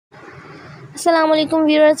Assalamualaikum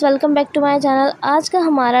viewers, welcome back to my channel. आज का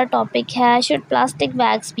हमारा टॉपिक है should plastic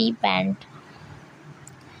bags B band.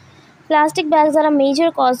 Plastic bags are a major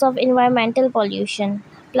cause of environmental pollution.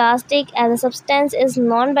 Plastic as a substance is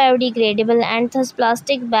non-biodegradable and thus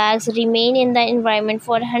plastic bags remain in the environment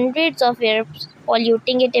for hundreds of years,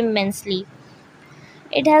 polluting it immensely.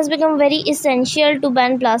 It has become very essential to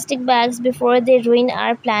ban plastic bags before they ruin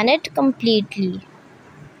our planet completely.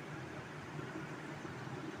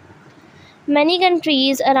 Many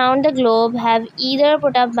countries around the globe have either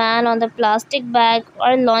put a ban on the plastic bag or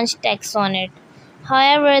launched tax on it.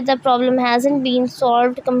 However, the problem hasn't been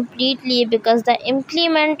solved completely because the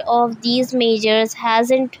implement of these measures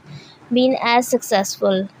hasn't been as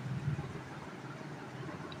successful.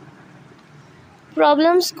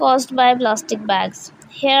 Problems caused by plastic bags.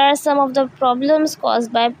 Here are some of the problems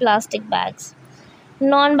caused by plastic bags.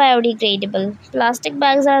 Non-biodegradable. Plastic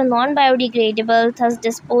bags are non-biodegradable, thus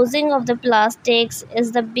disposing of the plastics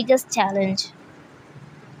is the biggest challenge.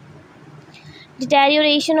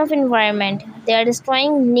 Deterioration of environment. They are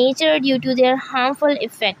destroying nature due to their harmful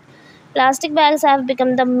effect. Plastic bags have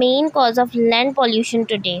become the main cause of land pollution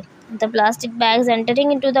today. The plastic bags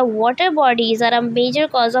entering into the water bodies are a major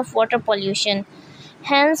cause of water pollution.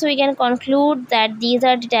 Hence, we can conclude that these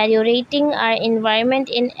are deteriorating our environment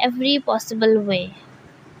in every possible way.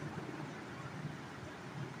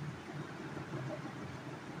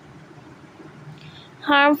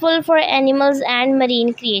 Harmful for animals and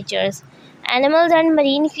marine creatures. Animals and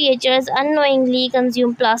marine creatures unknowingly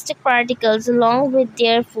consume plastic particles along with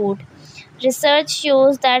their food. Research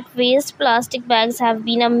shows that waste plastic bags have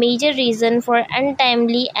been a major reason for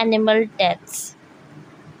untimely animal deaths.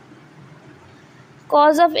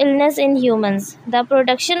 Cause of illness in humans. The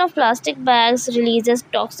production of plastic bags releases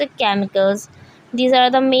toxic chemicals. These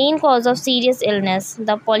are the main cause of serious illness.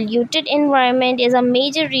 The polluted environment is a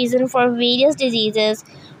major reason for various diseases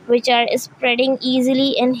which are spreading easily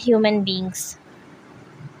in human beings.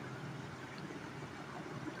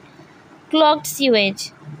 Clogged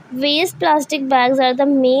sewage. Waste plastic bags are the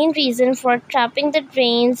main reason for trapping the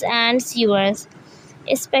drains and sewers,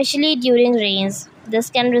 especially during rains. This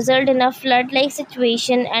can result in a flood-like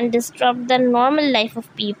situation and disrupt the normal life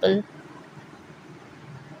of people.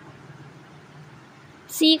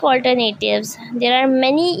 Seek alternatives. There are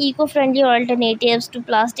many eco-friendly alternatives to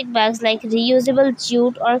plastic bags like reusable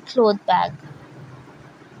jute or cloth bag.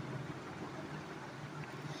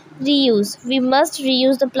 Reuse. We must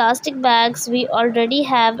reuse the plastic bags we already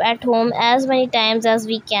have at home as many times as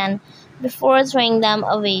we can before throwing them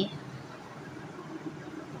away.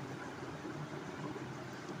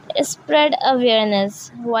 Spread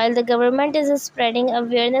awareness. While the government is spreading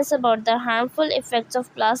awareness about the harmful effects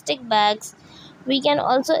of plastic bags, we can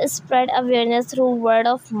also spread awareness through word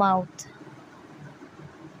of mouth.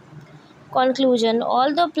 Conclusion.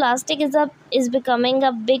 Although plastic is becoming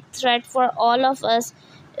a big threat for all of us,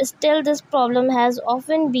 still this problem has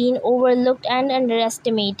often been overlooked and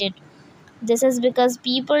underestimated. This is because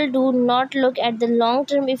people do not look at the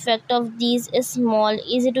long-term effect of these small,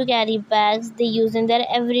 easy-to-carry bags they use in their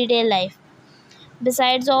everyday life.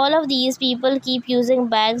 Besides all of these, people keep using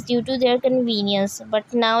bags due to their convenience,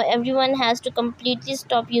 but now everyone has to completely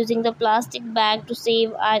stop using the plastic bag to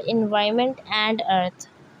save our environment and earth.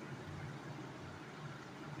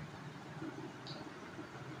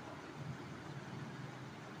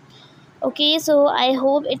 Okay, so I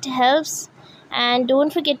hope it helps, and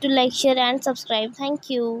don't forget to like, share and subscribe.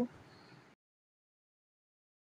 Thank you.